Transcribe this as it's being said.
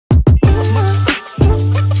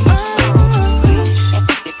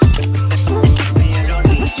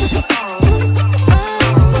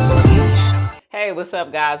what's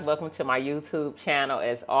up, guys? Welcome to my YouTube channel.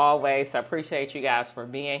 As always, I appreciate you guys for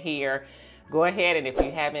being here. Go ahead, and if you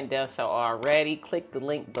haven't done so already, click the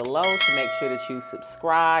link below to make sure that you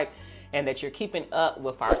subscribe and that you're keeping up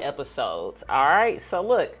with our episodes. All right, so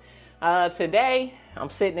look, today I'm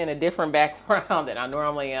sitting in a different background than I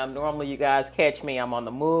normally am. Normally you guys catch me, I'm on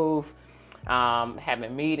the move,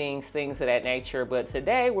 having meetings, things of that nature. But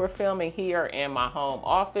today we're filming here in my home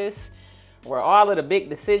office, where all of the big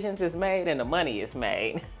decisions is made and the money is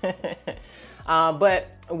made. But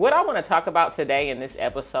what I want to talk about today in this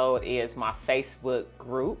episode is my Facebook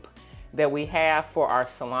group that we have for our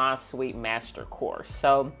Salon Suite Master course.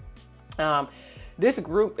 So this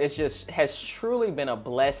group has truly been a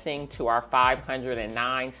blessing to our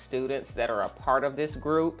 509 students that are a part of this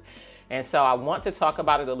group. And so I want to talk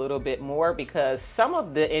about it a little bit more because some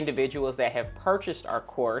of the individuals that have purchased our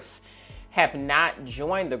course have not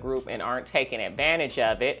joined the group and aren't taking advantage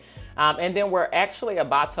of it. And then we're actually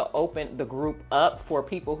about to open the group up for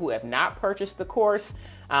people who have not purchased the course,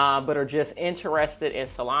 but are just interested in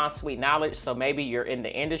Salon Suite knowledge. So maybe you're in the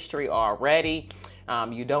industry already.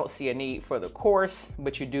 You don't see a need for the course,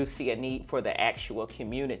 but you do see a need for the actual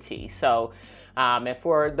community. So, and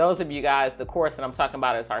for those of you guys, the course that I'm talking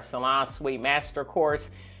about is our Salon Suite Master course.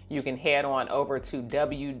 You can head on over to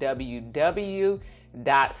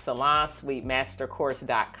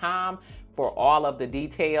www.salonsuitemastercourse.com for all of the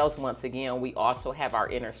details. Once again, we also have our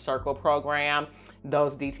Inner Circle program.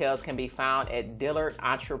 Those details can be found at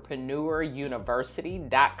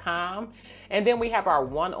dillardentrepreneur.university.com. And then we have our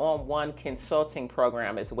one-on-one consulting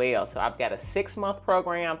program as well. So I've got a 6-month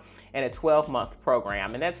program and a 12-month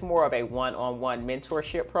program. And that's more of a one-on-one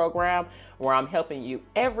mentorship program where I'm helping you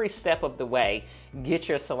every step of the way get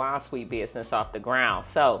your Salon Suite business off the ground.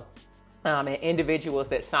 So and individuals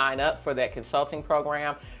that sign up for that consulting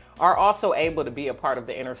program are also able to be a part of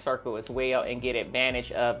the Inner Circle as well and get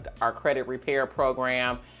advantage of our credit repair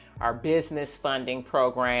program, our business funding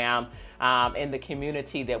program, and the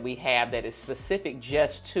community that we have that is specific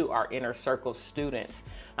just to our Inner Circle students.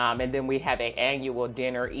 And then we have an annual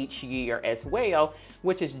dinner each year as well,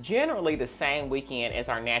 which is generally the same weekend as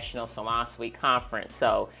our National Salon Suite Conference.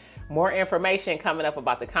 So more information coming up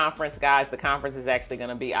about the conference, guys. The conference is actually going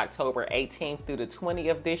to be October 18th through the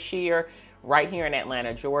 20th this year, right here in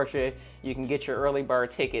Atlanta, Georgia. You can get your early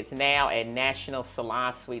bird tickets now at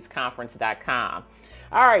nationalsalonsuitesconference.com.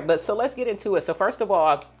 All right, but so let's get into it. So first of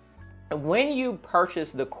all, when you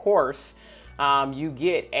purchase the course, you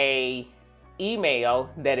get a email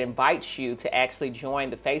that invites you to actually join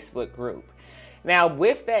the Facebook group. Now,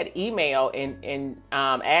 with that email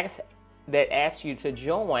that asks you to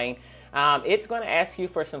join, it's going to ask you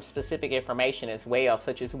for some specific information as well,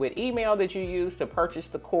 such as what email did you use to purchase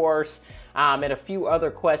the course, and a few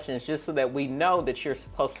other questions, just so that we know that you're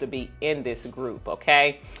supposed to be in this group,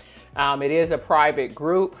 okay? It is a private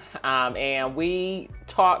group, and we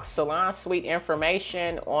talk Salon Suite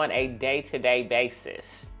information on a day-to-day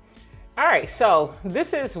basis. All right, so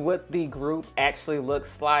this is what the group actually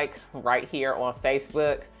looks like right here on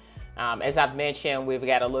Facebook. As I've mentioned, we've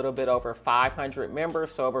got a little bit over 500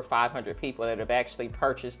 members, so over 500 people that have actually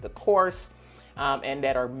purchased the course and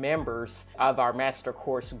that are members of our master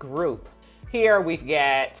course group. Here we've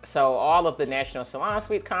got, so all of the National Salon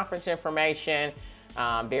Suites Conference information,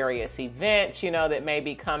 various events, that may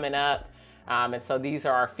be coming up. And so these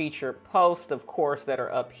are our featured posts, of course, that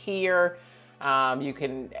are up here. You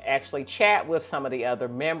can actually chat with some of the other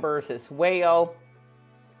members as well.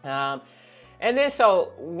 And then,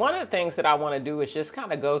 so one of the things that I want to do is just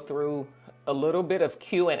kind of go through a little bit of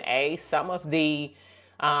Q&A, some of the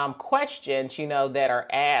questions, that are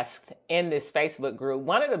asked in this Facebook group.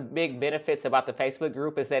 One of the big benefits about the Facebook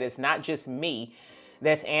group is that it's not just me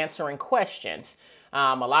that's answering questions.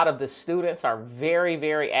 A lot of the students are very,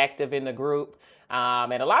 very active in the group.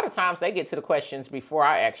 And a lot of times they get to the questions before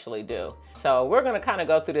I actually do. So we're going to kind of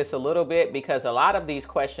go through this a little bit because a lot of these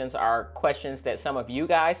questions are questions that some of you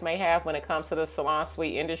guys may have when it comes to the Salon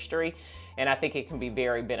Suite industry. And I think it can be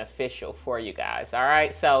very beneficial for you guys. All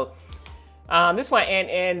right. So this one,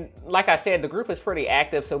 and like I said, the group is pretty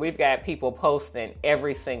active. So we've got people posting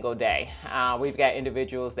every single day. We've got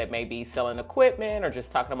individuals that may be selling equipment or just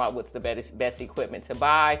talking about what's the best equipment to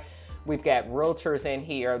buy. We've got realtors in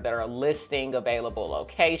here that are listing available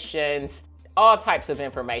locations, all types of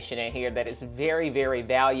information in here that is very, very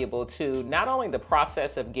valuable to not only the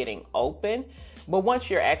process of getting open, but once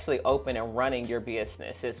you're actually open and running your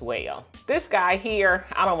business as well. This guy here,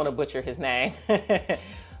 I don't want to butcher his name,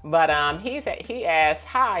 but he asked,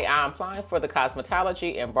 "Hi, I'm applying for the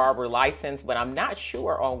cosmetology and barber license, but I'm not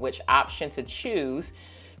sure on which option to choose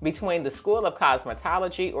between the School of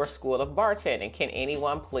Cosmetology or School of Bartending. Can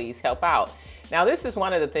anyone please help out? Now, this is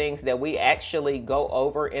one of the things that we actually go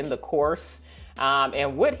over in the course.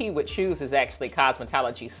 And what he would choose is actually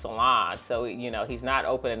cosmetology salon. So, he's not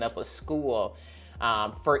opening up a school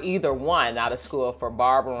for either one, not a school for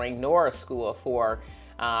barbering nor a school for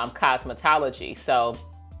cosmetology. So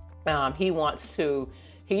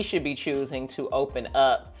he should be choosing to open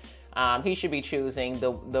up. He should be choosing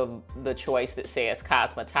the choice that says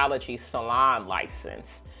cosmetology salon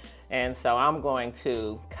license. And so I'm going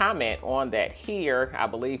to comment on that here. I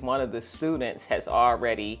believe one of the students has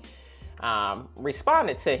already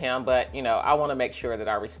responded to him, but I want to make sure that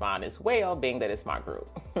I respond as well, being that it's my group.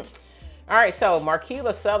 All right, so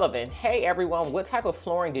Marquila Sullivan, hey everyone, what type of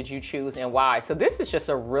flooring did you choose and why? So this is just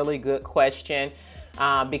a really good question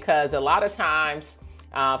because a lot of times,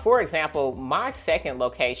 for example, my second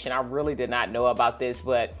location, I really did not know about this,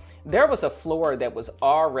 but there was a floor that was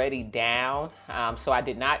already down. So I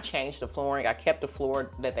did not change the flooring. I kept the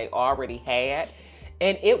floor that they already had,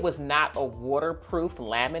 and it was not a waterproof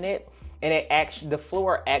laminate. And the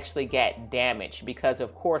floor actually got damaged because,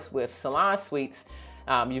 of course, with salon suites,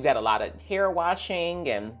 you've got a lot of hair washing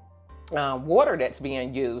and water that's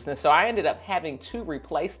being used. And so I ended up having to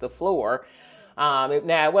replace the floor. Now,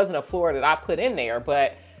 it wasn't a floor that I put in there,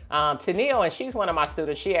 but Tennille, and she's one of my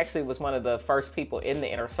students, she actually was one of the first people in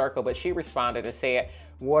the inner circle, but she responded and said,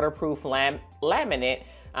 waterproof laminate.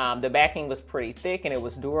 The backing was pretty thick and it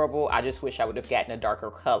was durable. I just wish I would have gotten a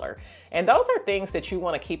darker color. And those are things that you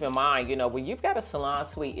want to keep in mind. When you've got a salon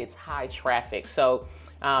suite, it's high traffic. So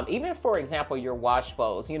even, for example, your wash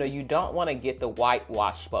bowls, you don't want to get the white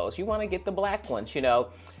wash bowls. You want to get the black ones,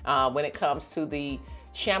 when it comes to the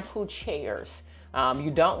shampoo chairs.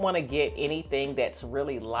 You don't want to get anything that's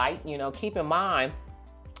really light. Keep in mind,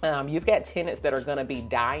 you've got tenants that are going to be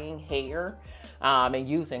dyeing hair and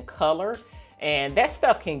using color. And that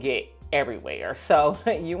stuff can get everywhere. So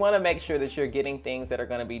you want to make sure that you're getting things that are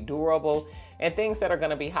going to be durable and things that are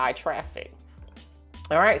going to be high traffic.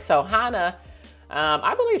 All right, so Hannah,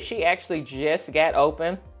 I believe she actually just got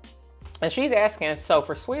open. And she's asking, so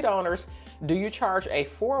for suite owners, do you charge a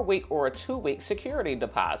 4-week or a 2-week security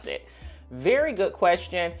deposit? Very good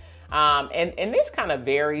question. And this kind of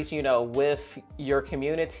varies, with your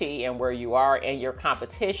community and where you are and your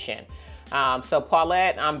competition. So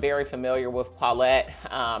Paulette, I'm very familiar with Paulette.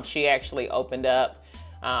 She actually opened up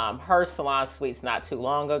her salon suites not too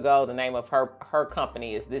long ago. The name of her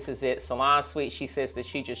company is This Is It Salon Suite. She says that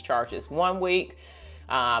she just charges 1 week.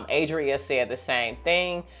 Adria said the same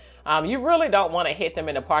thing. You really don't want to hit them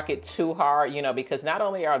in the pocket too hard, because not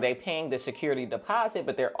only are they paying the security deposit,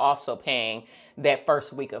 but they're also paying that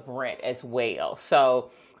first week of rent as well.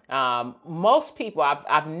 So most people,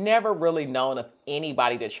 I've never really known of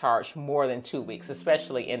anybody to charge more than 2 weeks,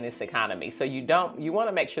 especially in this economy. So you want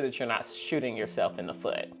to make sure that you're not shooting yourself in the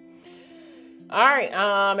foot. All right.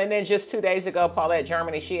 And then just 2 days ago, Paulette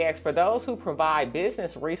Germany, she asked, for those who provide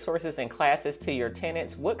business resources and classes to your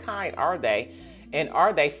tenants, what kind are they? And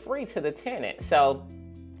are they free to the tenant? So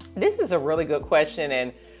this is a really good question.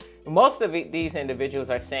 And most of these individuals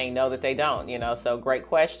are saying no, that they don't, so great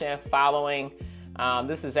question. Following,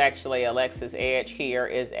 this is actually Alexis Edge here,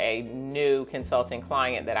 is a new consulting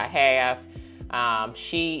client that I have.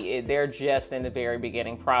 They're just in the very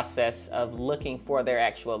beginning process of looking for their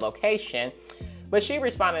actual location. But she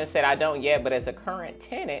responded and said, I don't yet, but as a current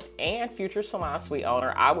tenant and future salon suite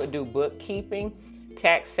owner, I would do bookkeeping,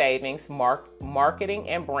 tax savings, marketing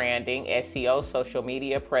and branding, SEO, social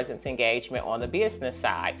media presence engagement on the business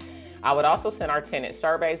side. I would also send our tenant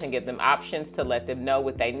surveys and give them options to let them know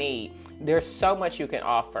what they need. There's so much you can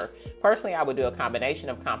offer. Personally, I would do a combination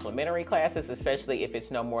of complimentary classes, especially if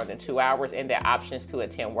it's no more than 2 hours, and the options to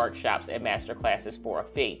attend workshops and master classes for a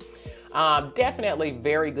fee. Definitely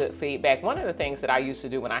very good feedback. One of the things that I used to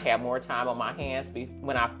do when I had more time on my hands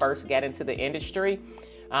when I first got into the industry,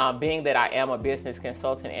 being that I am a business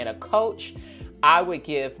consultant and a coach, I would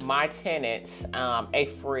give my tenants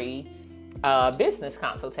a free business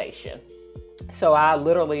consultation. So I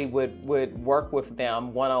literally would work with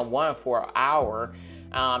them one-on-one for an hour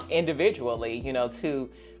individually, to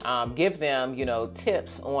give them,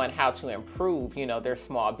 tips on how to improve, their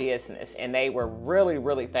small business. And they were really,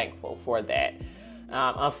 really thankful for that.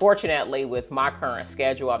 Unfortunately, with my current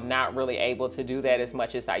schedule, I'm not really able to do that as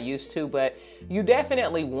much as I used to, but you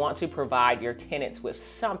definitely want to provide your tenants with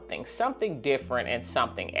something different and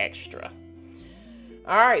something extra.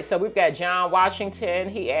 All right, so we've got John Washington.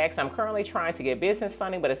 He asks, I'm currently trying to get business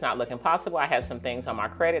funding, but it's not looking possible. I have some things on my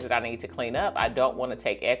credit that I need to clean up. I don't want to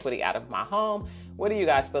take equity out of my home. What do you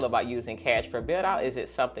guys feel about using cash for build out? Is it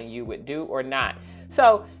something you would do or not?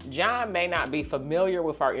 So John may not be familiar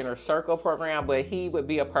with our Inner Circle program, but he would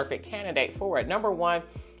be a perfect candidate for it. Number one,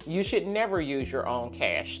 you should never use your own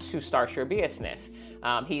cash to start your business.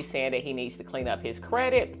 He's saying that he needs to clean up his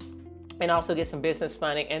credit and also get some business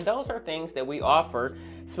funding. And those are things that we offer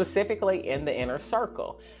specifically in the Inner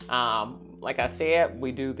Circle. Like I said,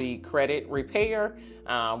 we do the credit repair.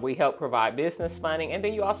 We help provide business funding. And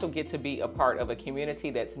then you also get to be a part of a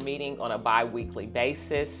community that's meeting on a bi-weekly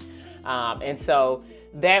basis. And so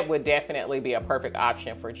that would definitely be a perfect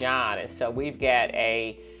option for John. And so we've got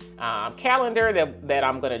a calendar that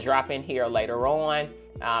I'm going to drop in here later on.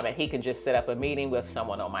 And he can just set up a meeting with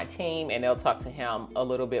someone on my team, and they'll talk to him a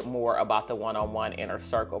little bit more about the one-on-one Inner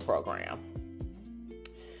Circle program.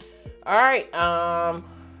 All right.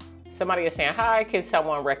 Somebody is saying, hi, can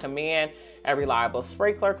someone recommend a reliable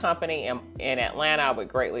sprinkler company in Atlanta? I would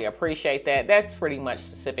greatly appreciate that. That's pretty much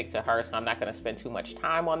specific to her, so I'm not going to spend too much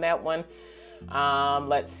time on that one.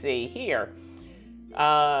 Let's see here.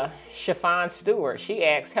 Chiffon Stewart, she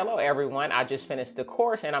asks, hello everyone, I just finished the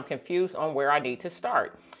course and I'm confused on where I need to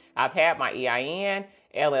start. I've had my EIN,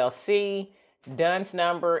 LLC, DUNS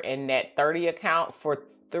number, and Net 30 account for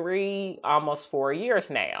almost 4 years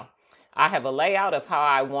now. I have a layout of how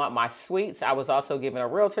I want my suites. I was also given a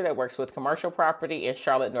realtor that works with commercial property in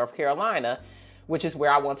Charlotte, North Carolina, which is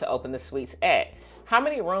where I want to open the suites at. How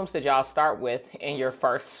many rooms did y'all start with in your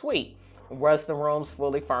first suite? Was the rooms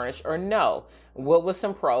fully furnished or no? What were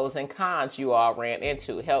some pros and cons you all ran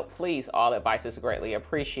into? Help, please. All advice is greatly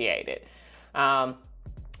appreciated. And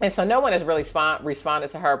so no one has really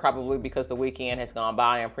responded to her, probably because the weekend has gone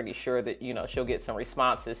by. I'm pretty sure that, she'll get some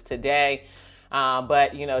responses today.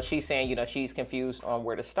 But, she's saying, she's confused on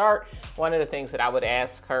where to start. One of the things that I would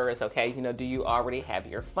ask her is, okay, do you already have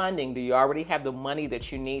your funding? Do you already have the money that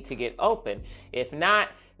you need to get open? If not,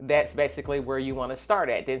 that's basically where you want to start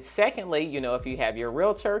at. Then secondly, if you have your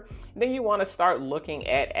realtor, then you want to start looking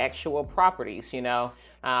at actual properties.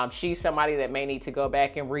 She's somebody that may need to go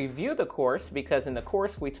back and review the course, because in the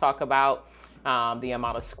course we talk about the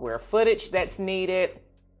amount of square footage that's needed.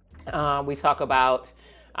 We talk about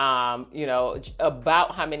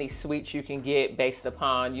about how many suites you can get based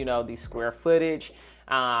upon, the square footage,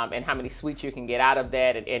 and how many suites you can get out of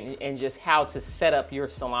that, and just how to set up your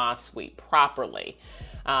salon suite properly.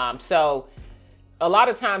 So a lot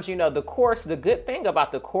of times, the course, the good thing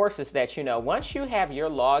about the course is that, once you have your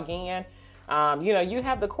login, you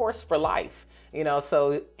have the course for life.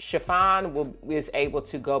 So Chiffon is able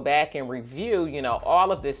to go back and review,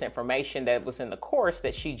 all of this information that was in the course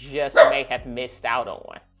that she just may have missed out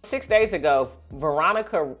on. 6 days ago,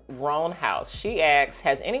 Veronica Roanhouse, she asks,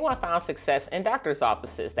 has anyone found success in doctor's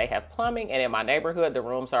offices? They have plumbing, and in my neighborhood, the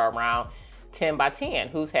rooms are around 10 by 10.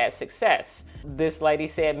 Who's had success? This lady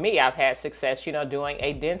said, me, I've had success, doing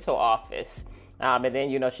a dental office. And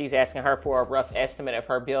then, she's asking her for a rough estimate of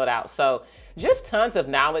her build out. So just tons of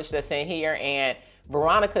knowledge that's in here. And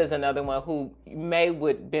Veronica is another one who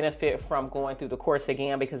would benefit from going through the course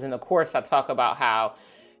again, because in the course I talk about how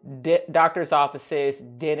doctor's offices,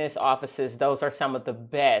 dentist offices, those are some of the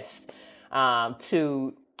best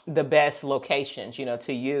locations,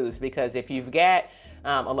 to use. Because if you've got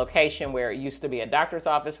a location where it used to be a doctor's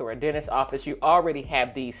office or a dentist office, you already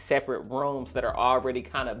have these separate rooms that are already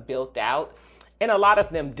kind of built out. And a lot of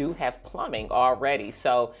them do have plumbing already.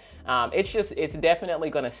 So it's definitely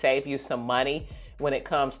going to save you some money when it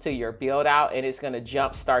comes to your build out, and it's going to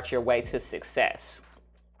jumpstart your way to success.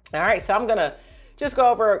 All right, so I'm going to just go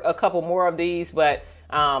over a couple more of these, but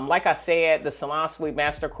like I said, the Salon Suite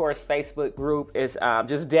Master Course Facebook group is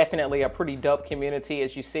just definitely a pretty dope community.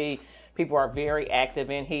 As you see, people are very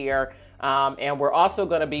active in here. And we're also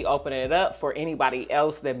going to be opening it up for anybody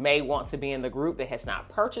else that may want to be in the group that has not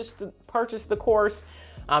purchased the course.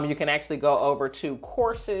 You can actually go over to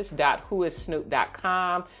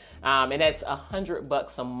courses.whoissnoop.com, and that's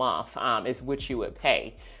 $100 a month is what you would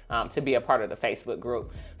pay to be a part of the Facebook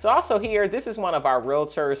group. So also here, this is one of our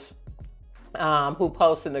realtors who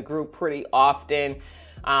posts in the group pretty often.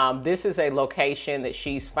 This is a location that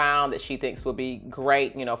she's found that she thinks will be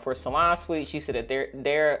great, for salon suite. She said that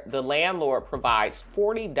the landlord provides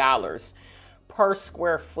 $40 per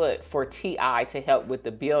square foot for TI to help with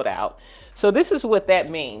the build out. So this is what that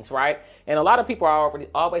means, right? And a lot of people are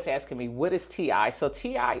always asking me, what is TI? So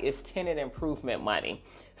TI is tenant improvement money.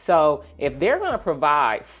 So if they're going to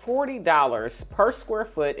provide $40 per square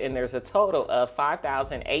foot, and there's a total of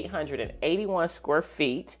 5,881 square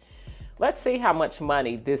feet, let's see how much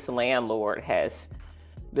money this landlord has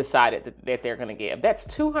decided that they're going to give. That's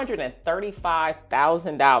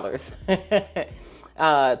 $235,000.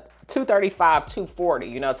 $235,240.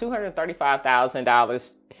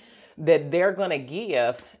 $235,000 that they're going to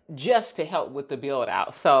give just to help with the build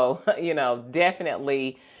out. So,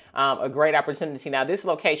 definitely a great opportunity. Now, this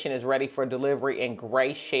location is ready for delivery in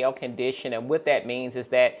gray shell condition. And what that means is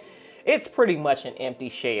that it's pretty much an empty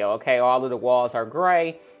shell. Okay. All of the walls are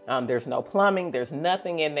gray. There's no plumbing. There's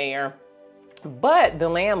nothing in there. But the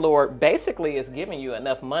landlord basically is giving you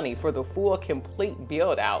enough money for the full complete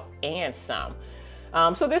build out and some.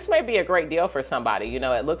 So this may be a great deal for somebody.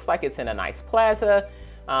 It looks like it's in a nice plaza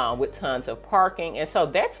with tons of parking. And so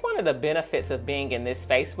that's one of the benefits of being in this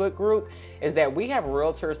Facebook group, is that we have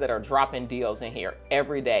realtors that are dropping deals in here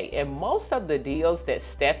every day. And most of the deals that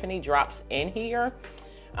Stephanie drops in here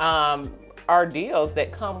are deals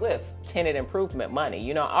that come with tenant improvement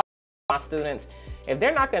money. All my students, if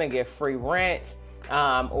they're not going to get free rent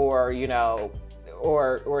or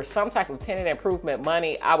some type of tenant improvement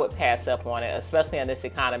money, I would pass up on it, especially in this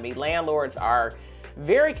economy. Landlords are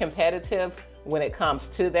very competitive when it comes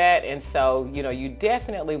to that. And so, you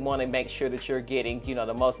definitely want to make sure that you're getting,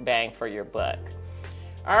 the most bang for your buck.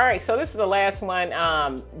 All right. So this is the last one.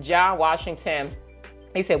 John Washington,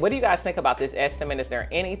 he said, what do you guys think about this estimate? Is there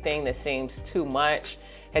anything that seems too much?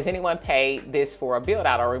 Has anyone paid this for a build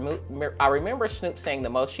out? I remember Snoop saying the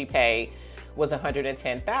most she paid was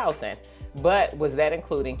 $110,000, but was that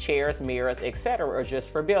including chairs, mirrors, etc., or just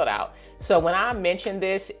for build out? So when I mentioned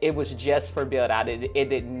this, it was just for build out. It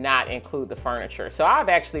did not include the furniture. So I've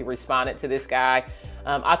actually responded to this guy.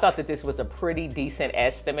 I thought that this was a pretty decent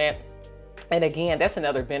estimate. And again, that's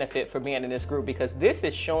another benefit for being in this group, because this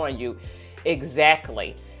is showing you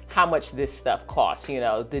exactly how much this stuff costs,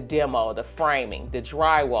 the demo, the framing, the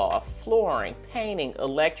drywall, flooring, painting,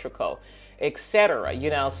 electrical, etc.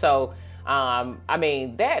 So,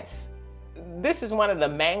 this is one of the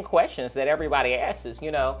main questions that everybody asks is,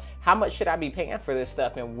 how much should I be paying for this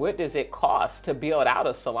stuff, and what does it cost to build out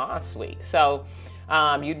a salon suite? So,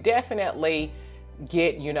 you definitely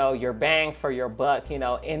get, your bang for your buck, in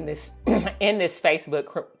this, in this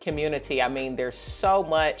Facebook community. There's so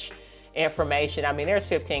much information. There's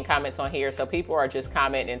 15 comments on here, so people are just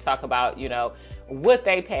commenting and talk about, what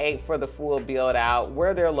they paid for the full build out,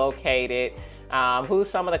 where they're located, who's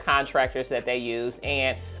some of the contractors that they use.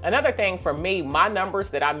 And another thing for me, my numbers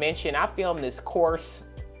that I mentioned, I filmed this course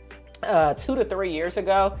 2 to 3 years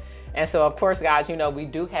ago. And so of course, guys, we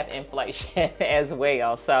do have inflation as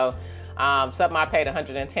well. So something I paid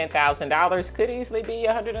 $110,000 could easily be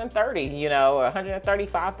 $130,000, or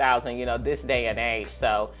 $135,000, this day and age.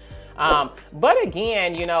 So but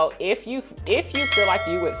again, if you feel like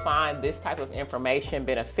you would find this type of information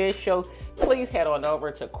beneficial, please head on over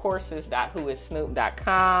to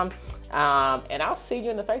courses.whoissnoop.com, and I'll see you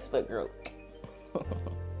in the Facebook group.